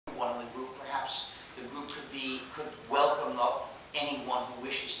could welcome anyone who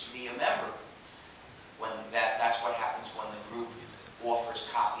wishes to be a member. That's what happens when the group offers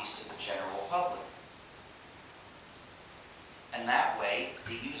copies to the general public. And that way,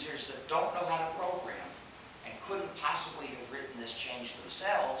 the users that don't know how to program and couldn't possibly have written this change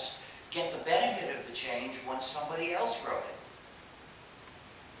themselves get the benefit of the change once somebody else wrote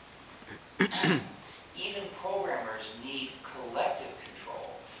it. Even programmers need collective control.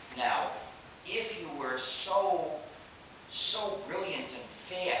 Now, if you were so brilliant and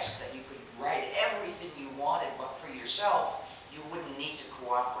fast that you could write everything you wanted but for yourself, you wouldn't need to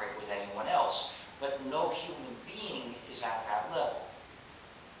cooperate with anyone else. But no human being is at that level.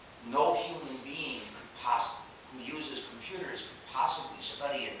 No human being who uses computers could possibly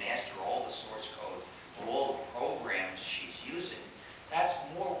study and master all the source code of all the programs she's using. That's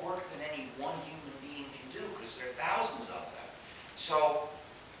more work than any one human being can do, because there are thousands of them. So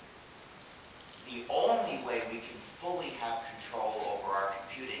the only way we can fully have control over our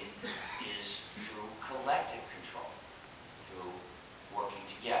computing is through collective control, through working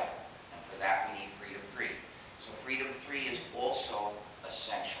together. And for that, we need Freedom 3. So Freedom 3 is also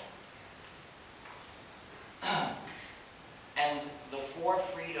essential. And the four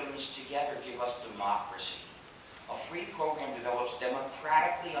freedoms together give us democracy. A free program develops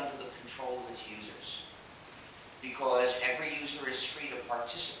democratically under the control of its users, because every user is free to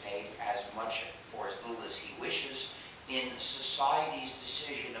participate as much or as little as he wishes in society's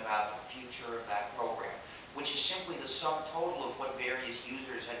decision about the future of that program, which is simply the sum total of what various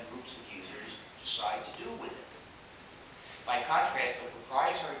users and groups of users decide to do with it. By contrast, the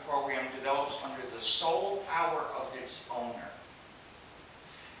proprietary program develops under the sole power of its owner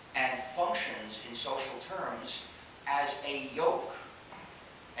and functions in social terms as a yoke,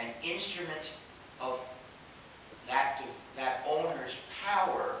 an instrument of that owner's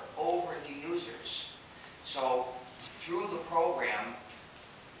power over the users. So through the program,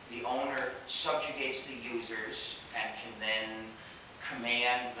 the owner subjugates the users and can then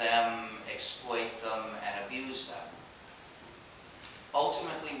command them, exploit them, and abuse them.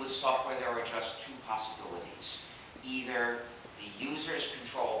 Ultimately, with software, there are just two possibilities. Either the users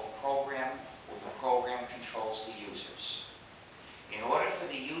control the program, or the program controls the users. In order for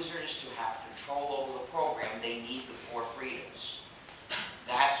the users to have control over the program, they need the four freedoms.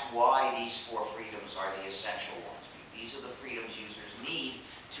 That's why these four freedoms are the essential ones. These are the freedoms users need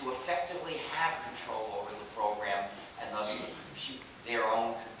to effectively have control over the program and thus their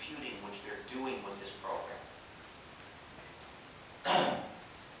own computing, which they're doing with this program.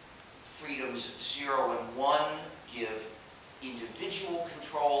 Freedoms 0 and 1 give individual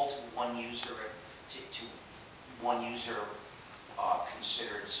control to one user,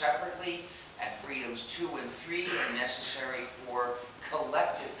 considered separately, and freedoms 2 and 3 are necessary for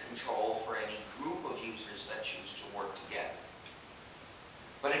collective control for any group of users that choose to work together.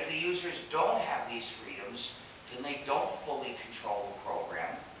 But if the users don't have these freedoms, then they don't fully control the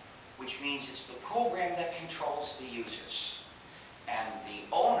program, which means it's the program that controls the users. And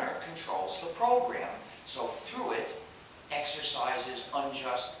the owner controls the program, so through it, exercises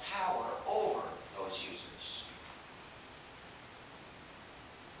unjust power over those users.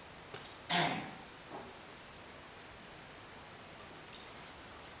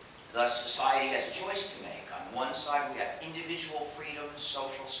 Thus, society has a choice to make. On one side, we have individual freedoms,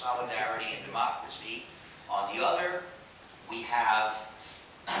 social solidarity, and democracy. On the other, we have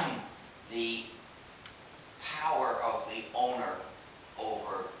the power of the owner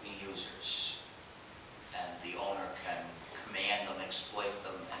over the users. And the owner can command them, exploit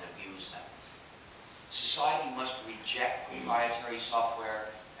them, and abuse them. Society must reject proprietary software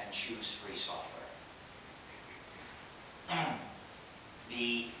and choose free software.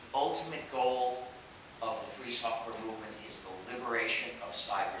 The ultimate goal of the free software movement is the liberation of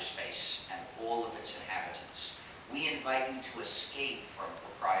cyberspace and all of its inhabitants. We invite you to escape from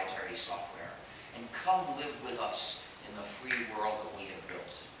proprietary software and come live with us in the free world that we have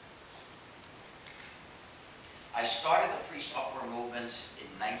built. I started the free software movement in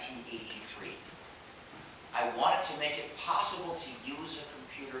 1983. I wanted to make it possible to use a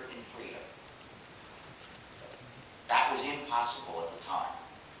computer in freedom. That was impossible at the time,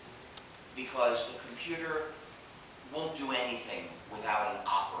 because the computer won't do anything without an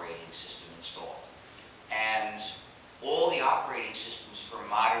operating system installed. And all the operating systems for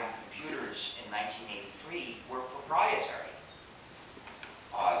modern computers in 1983 were proprietary.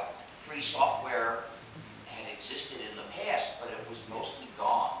 Free software had existed in the past, but it was mostly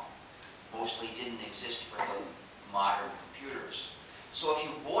gone. Mostly didn't exist for the modern computers. So if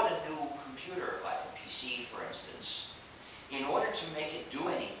you bought a new computer, like a PC for instance, in order to make it do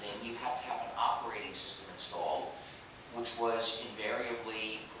anything, you had to have an operating system installed. which was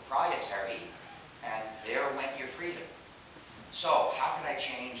invariably proprietary, and there went your freedom. So how could I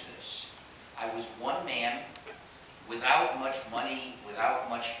change this? I was one man, without much money,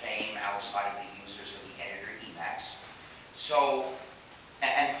 without much fame outside of the users of the editor Emacs. So,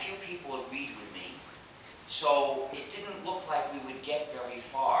 and few people agreed with me. So it didn't look like we would get very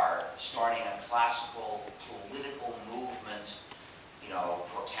far starting a classical political movement, you know,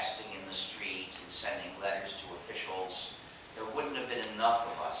 protesting in the street and sending letters to officials. There wouldn't have been enough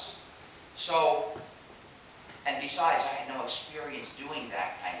of us. So, and besides, I had no experience doing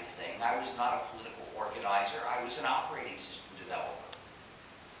that kind of thing. I was not a political organizer. I was an operating system developer.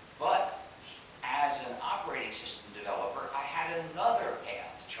 But as an operating system developer, I had another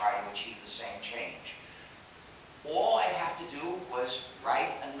path to try to achieve the same change. All I'd have to do was write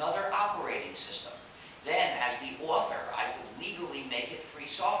another operating system. Then, as the author, I could legally make it free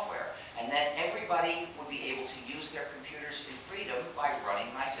software, and then everybody would be able to use their computers in freedom by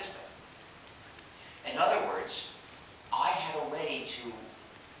running my system. In other words, I had a way to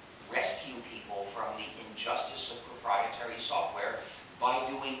rescue people from the injustice of proprietary software by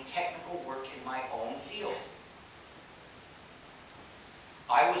doing technical work in my own field.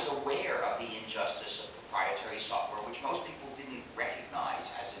 I was aware of the injustice of proprietary software, which most people didn't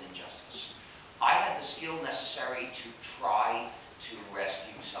recognize as an injustice. I had the skill necessary to try to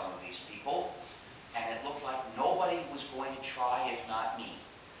rescue some of these people, and it looked like nobody was going to try if not me.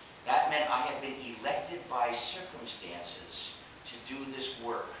 That meant I had been elected by circumstances to do this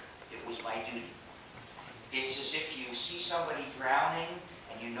work. It was my duty. It's as if you see somebody drowning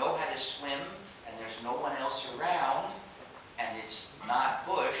and you know how to swim and there's no one else around and it's not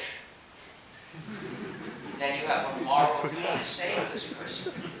Bush, then you have a moral duty to save this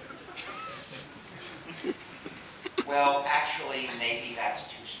person. Well, actually, maybe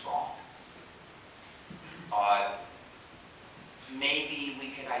that's too strong. Maybe we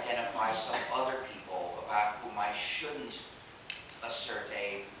could identify some other people about whom I shouldn't assert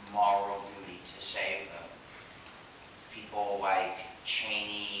a moral duty to save them. People like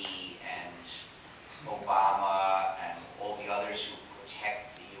Cheney and Obama and all the others who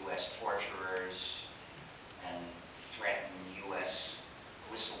protect the U.S. torturers and threaten U.S.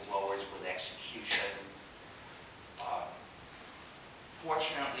 whistleblowers with execution.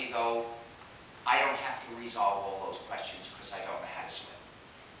 Fortunately, though, I don't have to resolve all those questions because I don't know how to swim.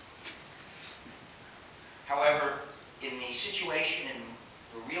 However, in the situation, in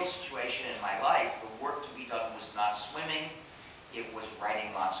the real situation in my life, the work to be done was not swimming, it was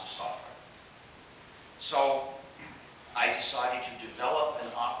writing lots of software. So I decided to develop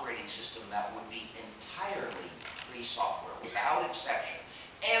an operating system that would be entirely free software, without exception.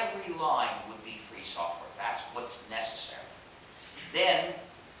 Every line would be free software. That's what's necessary. Then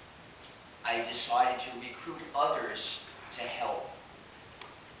I decided to recruit others to help.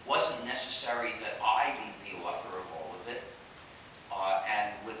 It wasn't necessary that I be the author of all of it,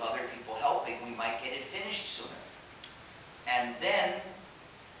 and with other people helping, we might get it finished sooner. And then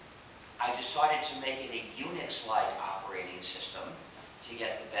I decided to make it a Unix-like operating system to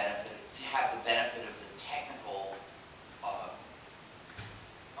get the benefit, to have the benefit of the technical,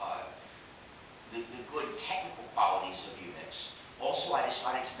 the good technical qualities of Unix. Also, I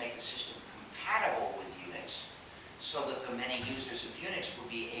decided to make the system compatible with Unix so that the many users of Unix would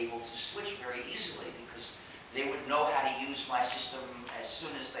be able to switch very easily because they would know how to use my system as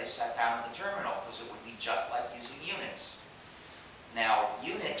soon as they sat down at the terminal because it would be just like using Unix. Now,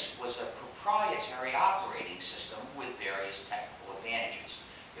 Unix was a proprietary operating system with various technical advantages.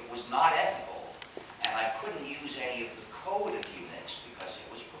 It was not ethical, and I couldn't use any of the code of Unix because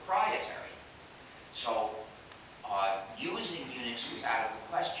it was proprietary. So, using Unix was out of the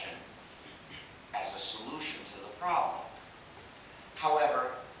question as a solution to the problem. However,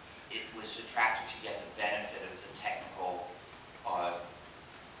 it was attractive to get the benefit of the technical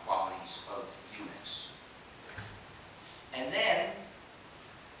qualities of Unix. And then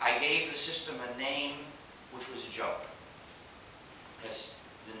I gave the system a name which was a joke, because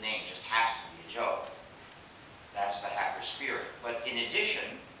the name just has to be a joke. That's the hacker spirit. But in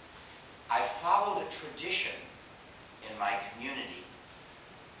addition, I followed a tradition in my community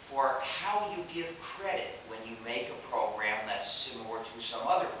for how you give credit when you make a program that's similar to some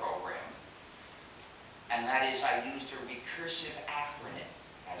other program. And that is, I used a recursive acronym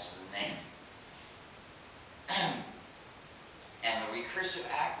as the name. And the recursive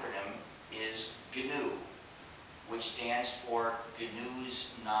acronym is GNU, which stands for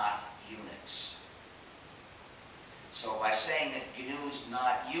GNU's Not Unix. So by saying that GNU's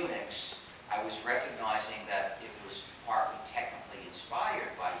not Unix, I was recognizing that it was partly technically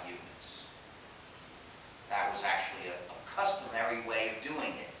inspired by Unix. That was actually a customary way of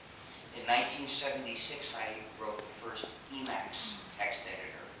doing it. In 1976, I wrote the first Emacs text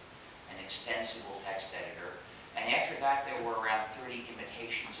editor, an extensible text editor, and after that there were around 30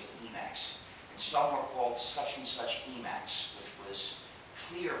 imitations of Emacs, and some were called such and such Emacs, which was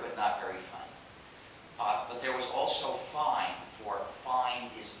clear but not very funny. But there was also fine for fine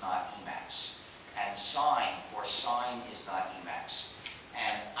is not Emacs, and sign for sign is not Emacs,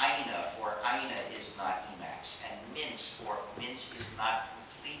 and Aina for Aina is not Emacs, and mince for mince is not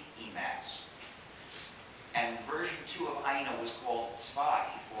complete Emacs. And version 2 of Aina was called Zwei,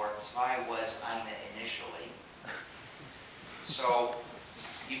 for Zwei was Aina initially. So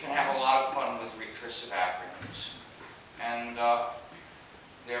you can have a lot of fun with recursive acronyms. And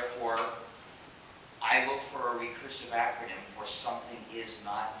therefore, I looked for a recursive acronym for something is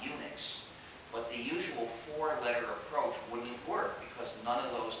not Unix. But the usual 4-letter approach wouldn't work because none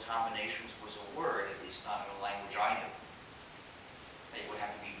of those combinations was a word, at least not in a language I knew. It would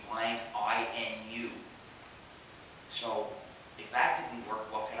have to be blank INU. So if that didn't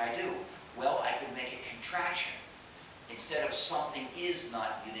work, what could I do? Well, I could make a contraction. Instead of something is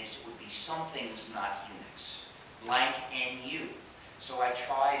not Unix, it would be something's not Unix. Blank NU. So I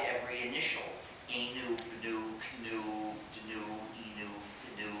tried every initial. Anu, GNU, KNU, DNU, ENU,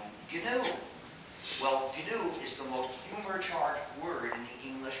 FNU, GNU. Well, GNU is the most humor-charged word in the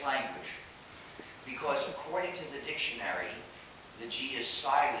English language because according to the dictionary, the G is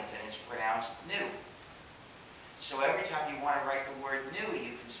silent and it's pronounced new. So every time you want to write the word new,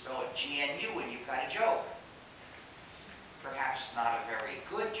 you can spell it GNU and you've got a joke. Perhaps not a very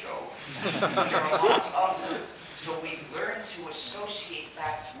good joke, but there are lots of them. So we've learned to associate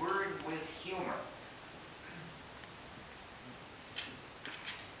that word with humor.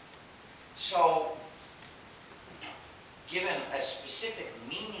 So, given a specific,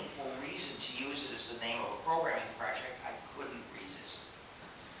 meaningful reason to use it as the name of a programming project, I couldn't resist.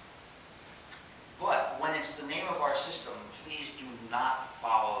 But when it's the name of our system, please do not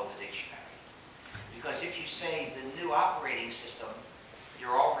follow the dictionary. Because if you say the new operating system,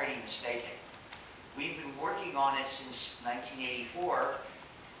 you're already mistaken. We've been working on it since 1984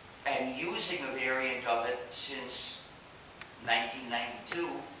 and using a variant of it since 1992.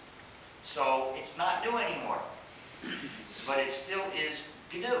 So it's not new anymore, but it still is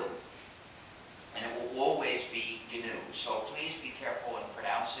GNU, and it will always be GNU. So please be careful in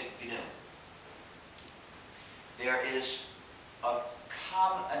pronouncing GNU. There is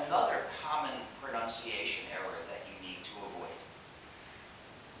another common pronunciation error that you need to avoid,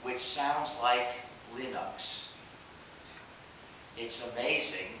 which sounds like Linux. It's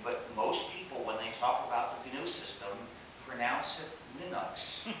amazing, but most people, when they talk about the GNU system, pronounce it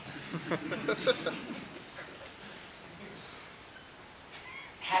Linux.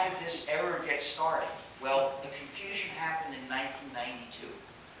 How did this error get started? Well, the confusion happened in 1992.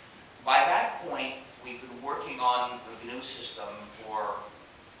 By that point, we've been working on the GNU system for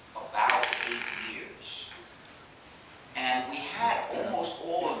about 8 years. And we had almost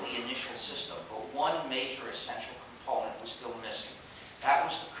all of the initial system, but one major essential component was still missing. That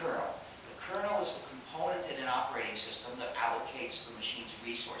was the kernel. The kernel is the component in an operating system that allocates the machine's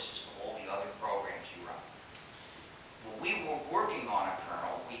resources to all the other programs you run. Well, we were working on a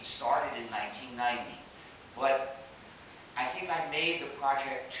kernel. We started in 1990, but I think I made the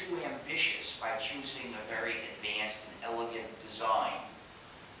project too ambitious by choosing a very advanced and elegant design,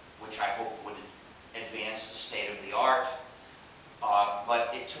 which I hope would advance the state of the art,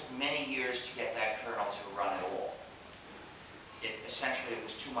 but it took many years to get that kernel to run at all. Essentially, it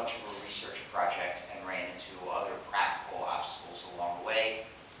was too much of a research project and ran into other practical obstacles along the way.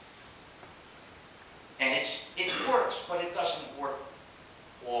 And it works, but it doesn't work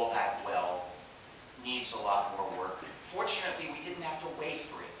all that well. Needs a lot more work. Fortunately, we didn't have to wait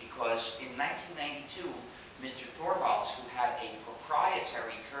for it because in 1992, Mr. Torvalds, who had a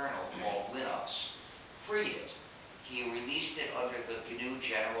proprietary kernel called Linux, freed it. He released it under the GNU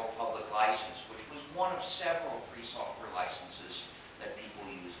General Public License, which was one of several free software licenses that people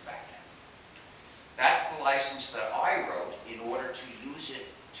used back then. That's the license that I wrote in order to use it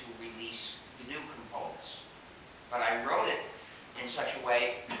to release GNU components. But I wrote it in such a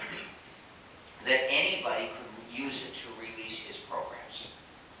way that anybody could use it to release his programs.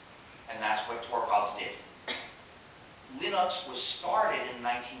 And that's what Torvalds did. Linux was started in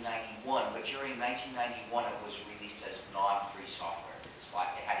 1991, but during 1991 it was released as non-free software. It's like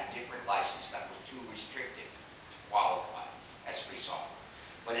it had a different license that was too restrictive to qualify as free software.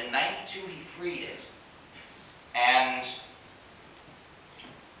 But in 92 he freed it, and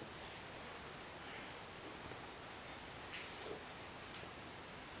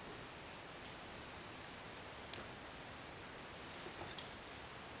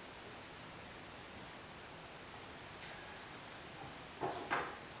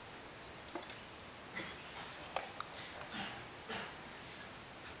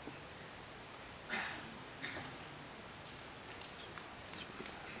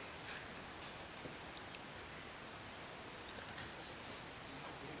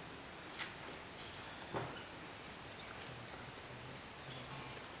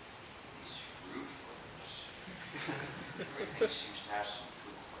seems to have some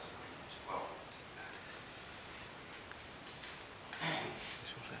food flavoring as well.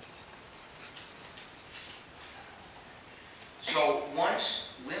 So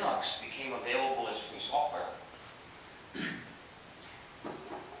once Linux became available as free software,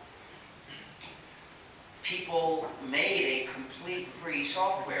 people made a complete free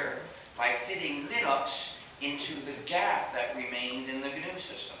software by fitting Linux into the gap that remained in the GNU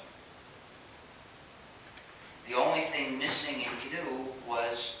system. The only thing missing in GNU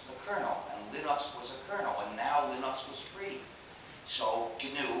was the kernel, and Linux was a kernel, and now Linux was free. So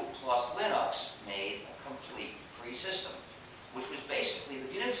GNU plus Linux made a complete free system, which was basically the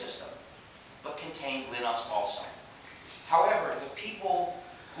GNU system, but contained Linux also. However, the people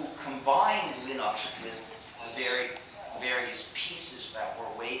who combined Linux with the various pieces that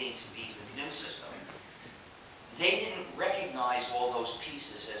were waiting to be the GNU system, they didn't recognize all those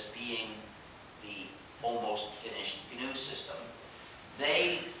pieces as being the almost finished GNU system.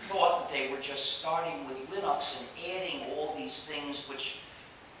 They thought that they were just starting with Linux and adding all these things which,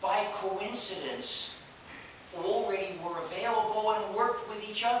 by coincidence, already were available and worked with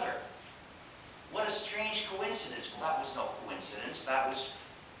each other. What a strange coincidence. Well, that was no coincidence. That was,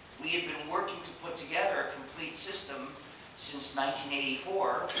 we had been working to put together a complete system since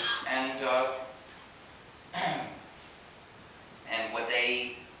 1984, and what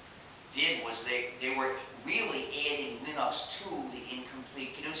they did was they were really adding Linux to the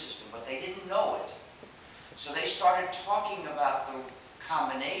incomplete GNU system, but they didn't know it. So they started talking about the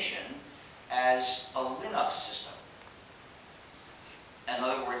combination as a Linux system. In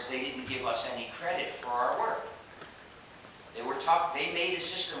other words, they didn't give us any credit for our work. They made a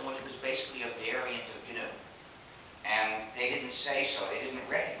system which was basically a variant of GNU. And they didn't say so, they didn't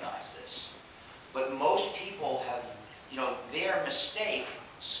recognize this. But most people have, their mistake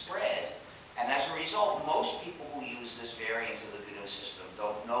spread, and as a result, most people who use this variant of the GNU system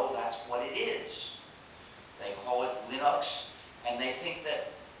don't know that's what it is. They call it Linux, and they think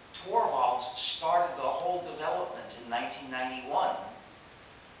that Torvalds started the whole development in 1991,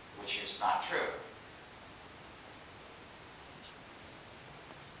 which is not true.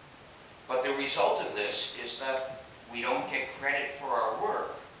 But the result of this is that we don't get credit for our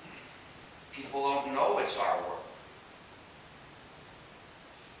work. People don't know it's our work.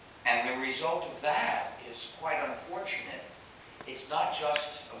 And the result of that is quite unfortunate. It's not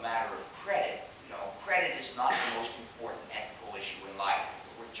just a matter of credit. Credit is not the most important ethical issue in life. If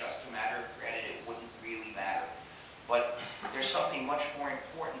it were just a matter of credit, it wouldn't really matter. But there's something much more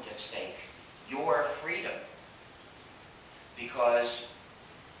important at stake: your freedom. Because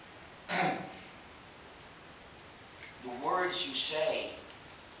the words you say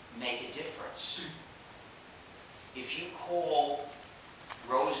make a difference. If you call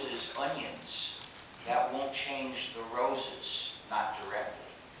roses onions, that won't change the roses, not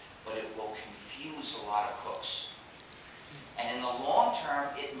directly, but it will confuse a lot of cooks. And in the long term,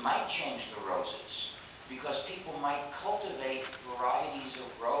 it might change the roses, because people might cultivate varieties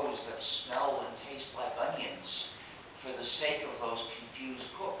of rose that smell and taste like onions for the sake of those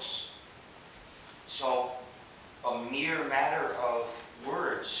confused cooks. So a mere matter of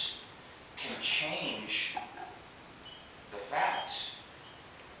words can change the facts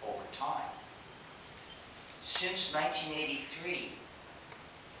over time. Since 1983,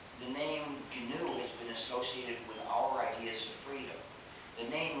 the name GNU has been associated with our ideas of freedom. The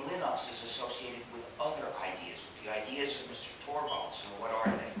name Linux is associated with other ideas, with the ideas of Mr. Torvalds. And what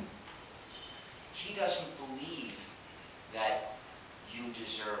are they? He doesn't believe that you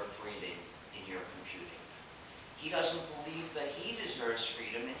deserve freedom in your computing. He doesn't believe that he deserves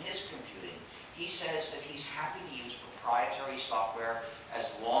freedom in his computing. He says that he's happy to use proprietary software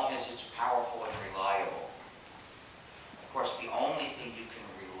as long as it's powerful and reliable. Of course, the only thing you can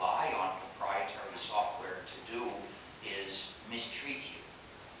rely on proprietary software to do is mistreat you.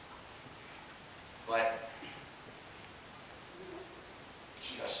 But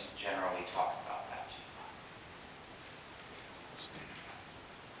he doesn't generally talk about that.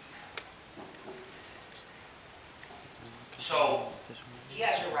 So, he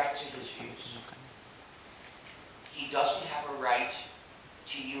has a right to his views. He doesn't have a right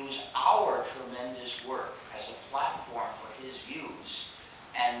to use our tremendous work as a platform for his views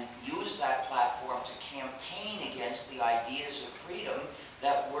and use that platform to campaign against the ideas of freedom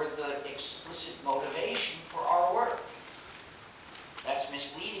that were the explicit motivation for our work. That's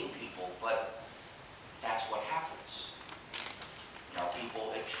misleading people, but that's what happens.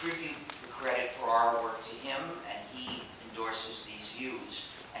 People attribute the credit for our work to him, and he endorses these views,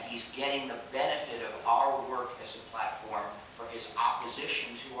 and he's getting the benefit of our work as a platform for his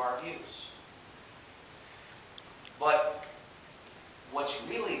opposition to our views. But what's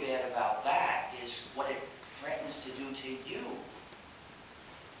really bad about that is what it threatens to do to you.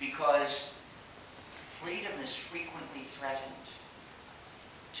 Because freedom is frequently threatened.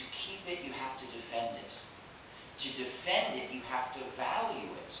 To keep it, you have to defend it. To defend it, you have to value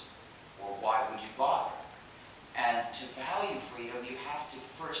it. Or why would you bother? And to value freedom, you have to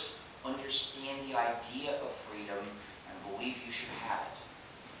first understand the idea of freedom and believe you should have it.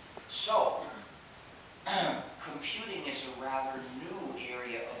 So, computing is a rather new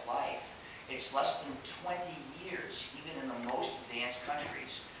area of life. It's less than 20 years, even in the most advanced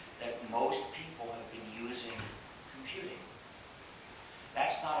countries, that most people have been using computing.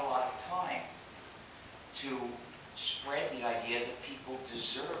 That's not a lot of time to spread the idea that people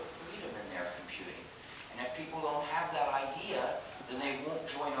deserve freedom in their computing. And if people don't have that idea, then they won't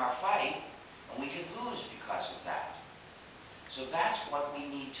join our fight, and we could lose because of that. So that's what we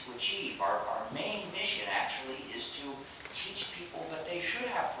need to achieve. Our main mission, actually, is to teach people that they should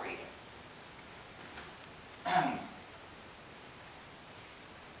have freedom.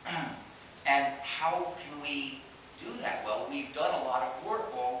 And how can we do that? Well, we've done a lot of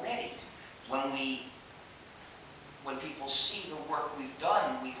work already. When people see the work we've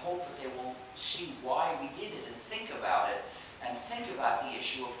done, we hope that they will see why we did it and think about it, and think about the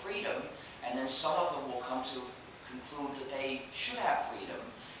issue of freedom, and then some of them will come to conclude that they should have freedom,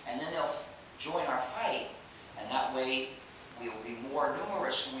 and then they'll join our fight, and that way we will be more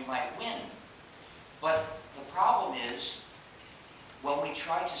numerous and we might win. But the problem is, when we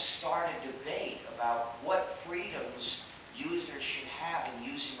try to start a debate about what freedoms users should have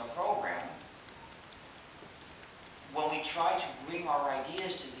in using a program, when we try to bring our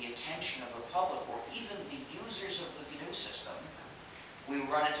ideas to the attention of the public, or even the users of the GNU system, we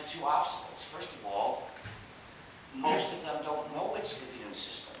run into two obstacles. First of all, most of them don't know it's the GNU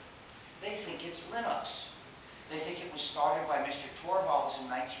system. They think it's Linux. They think it was started by Mr. Torvalds in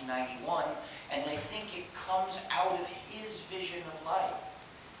 1991, and they think it comes out of his vision of life.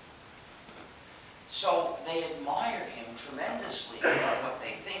 So they admire him tremendously for what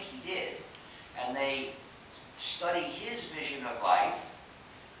they think he did, and they study his vision of life,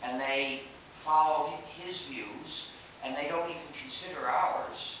 and they follow his views, and they don't even consider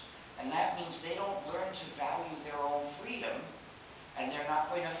ours. And that means they don't learn to value their own freedom, and they're not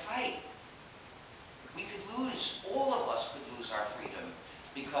going to fight. We could lose, all of us could lose our freedom,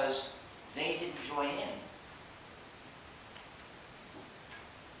 because they didn't join in.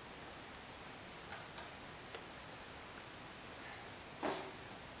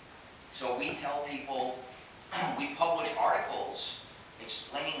 So we tell people, we publish articles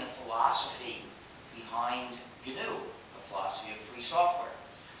explaining the philosophy behind GNU, the philosophy of free software.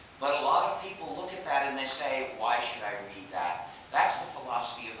 But a lot of people look at that and they say, why should I read that? That's the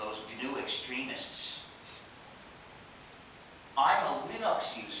philosophy of those GNU extremists. I'm a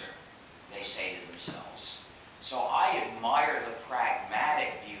Linux user, they say to themselves. So I admire the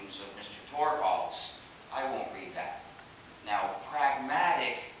pragmatic views of Mr. Torvalds. I won't read that. Now,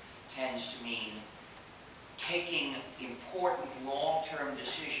 pragmatic tends to mean taking important long-term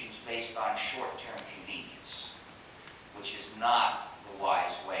decisions based on short-term convenience, which is not the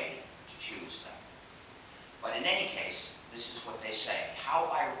wise way to choose them. But in any case, this is what they say.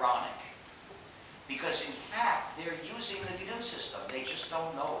 How ironic. Because in fact, they're using the GNU system, they just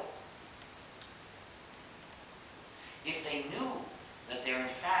don't know it. If they knew that they're in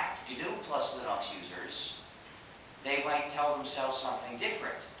fact GNU plus Linux users, they might tell themselves something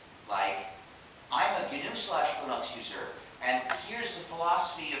different, like, I'm a GNU/Linux user, and here's the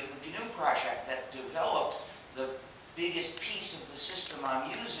philosophy of the GNU project that developed the biggest piece of the system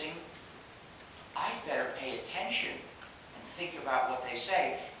I'm using. I'd better pay attention and think about what they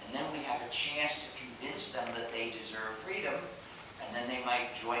say, and then we have a chance to convince them that they deserve freedom, and then they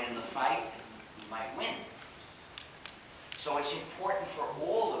might join in the fight, and we might win. So it's important for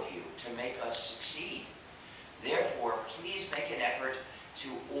all of you to make us succeed. Therefore, please make an effort to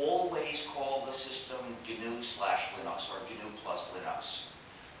always call the system GNU/Linux or GNU plus Linux.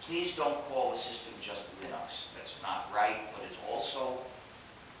 Please don't call the system just Linux. That's not right, but it also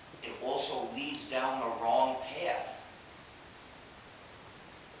leads down the wrong path.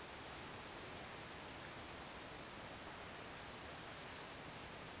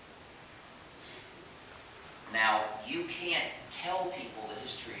 Now, you can't tell people the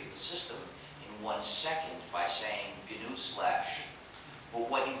history of the system in 1 second by saying GNU/. But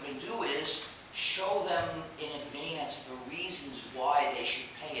what you can do is show them in advance the reasons why they should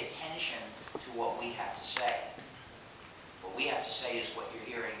pay attention to what we have to say. What we have to say is what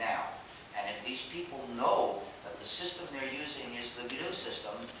you're hearing now. And if these people know that the system they're using is the GNU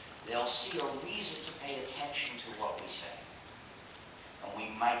system, they'll see a reason to pay attention to what we say. and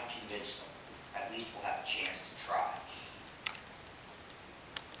we might convince them. At least we'll have a chance to try.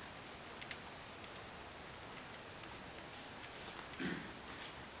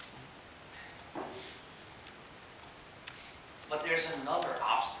 But there's another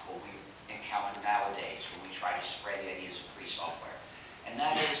obstacle we encounter nowadays when we try to spread the ideas of free software. And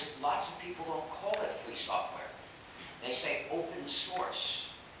that is, lots of people don't call it free software. They say open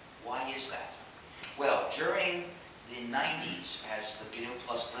source. Why is that? Well, during the 90s, as the GNU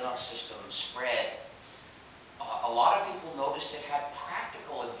plus Linux system spread, a lot of people noticed it had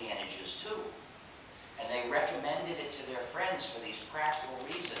practical advantages too. And they recommended it to their friends for these practical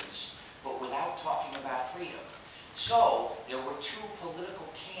reasons, but without talking about freedom. So, there were two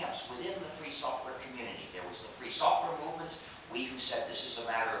political camps within the free software community. There was the free software movement, we who said this is a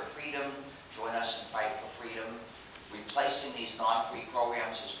matter of freedom, join us and fight for freedom, replacing these non-free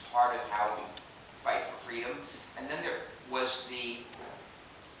programs as part of how we fight for freedom. And then there was the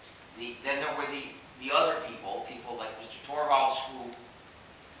other people like Mr. Torvalds, who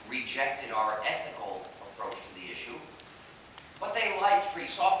rejected our ethical approach to the issue, but they liked free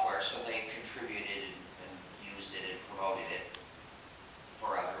software, so they contributed and used it and promoted it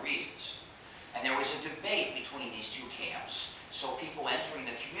for other reasons. And there was a debate between these two camps, so people entering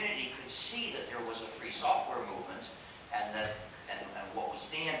the community could see that there was a free software movement and what we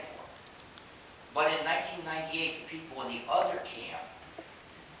stand for. But in 1998, the people in the other camp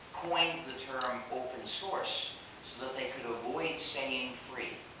coined the term open source so that they could avoid saying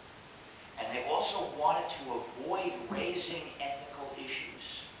free. And they also wanted to avoid raising ethical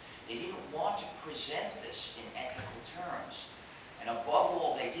issues. They didn't want to present this in ethical terms. And above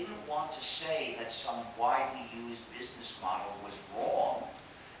all, they didn't want to say that some widely used business model was wrong,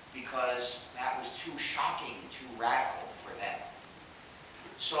 because that was too shocking, too radical for them.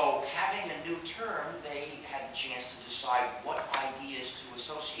 So, having a new term, they had the chance to decide what ideas to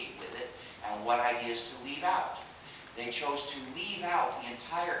associate with it and what ideas to leave out. They chose to leave out the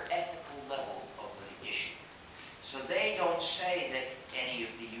entire ethical level of the issue. So they don't say that any of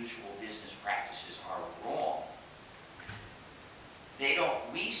the usual business practices are wrong.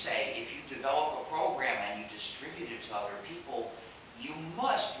 We say if you develop a program and you distribute it to other people, you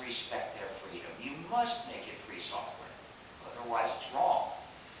must respect their freedom. You must make it free software. Otherwise it's wrong.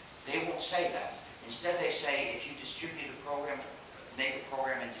 They won't say that. Instead they say if you distribute a program, make a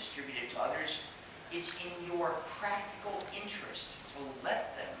program and distribute it to others, it's in your practical interest to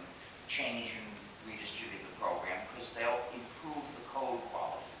let them change and redistribute the program, because they'll improve the code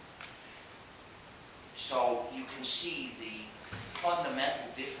quality. So you can see the fundamental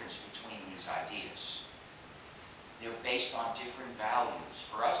difference between these ideas. They're based on different values.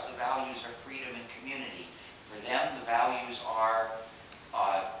 For us, the values are freedom and community. For them, the values are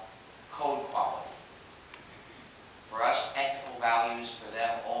code quality. For us, ethical values. For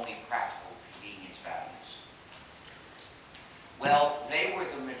them, only practical convenience values. Well, they were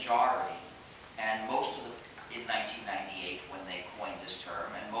the majority, and most of the, in 1998 when they coined this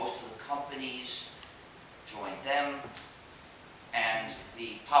term, and most of the companies joined them, and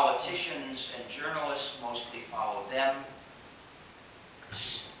the politicians and journalists mostly followed them.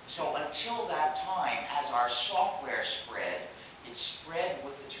 So until that time, as our software spread, it spread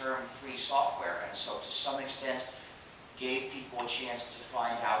with the term free software, and so to some extent gave people a chance to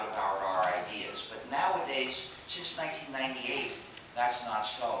find out about our ideas. But nowadays, since 1998, that's not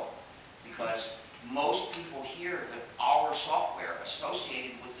so, because most people hear that our software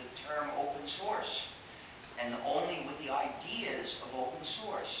associated with the term open source, and only with the ideas of open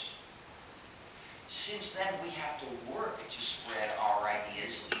source. Since then, we have to work to spread our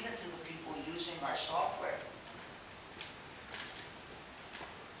ideas, even to the people using our software.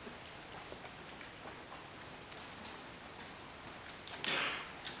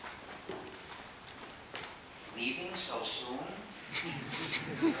 Leaving so soon?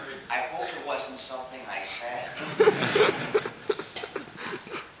 I hope it wasn't something I said.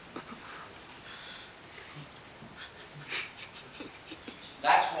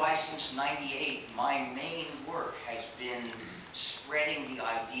 That's why since '98, my main work has been spreading the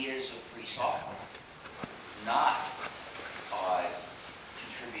ideas of free software, not